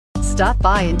Stop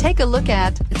by and take a look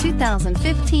at the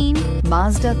 2015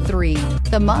 Mazda 3.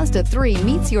 The Mazda 3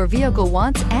 meets your vehicle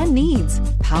wants and needs.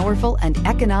 Powerful and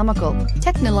economical,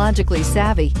 technologically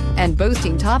savvy, and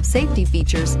boasting top safety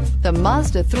features, the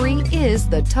Mazda 3 is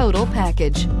the total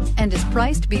package and is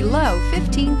priced below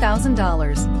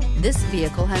 $15,000. This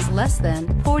vehicle has less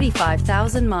than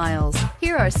 45,000 miles.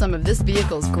 Here are some of this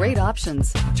vehicle's great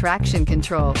options: traction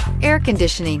control, air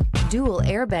conditioning, dual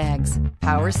airbags,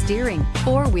 power steering,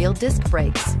 four-wheel disc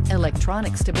brakes,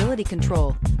 electronic stability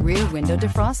control, rear window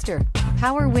defroster,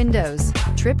 power windows,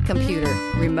 trip computer,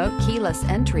 remote keyless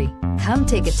entry. Come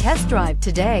take a test drive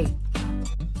today.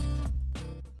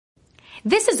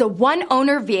 This is a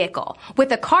one-owner vehicle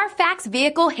with a Carfax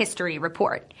Vehicle History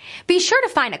Report. Be sure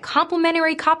to find a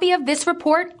complimentary copy of this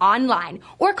report online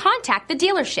or contact the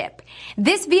dealership.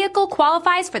 This vehicle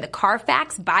qualifies for the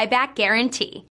Carfax Buyback Guarantee.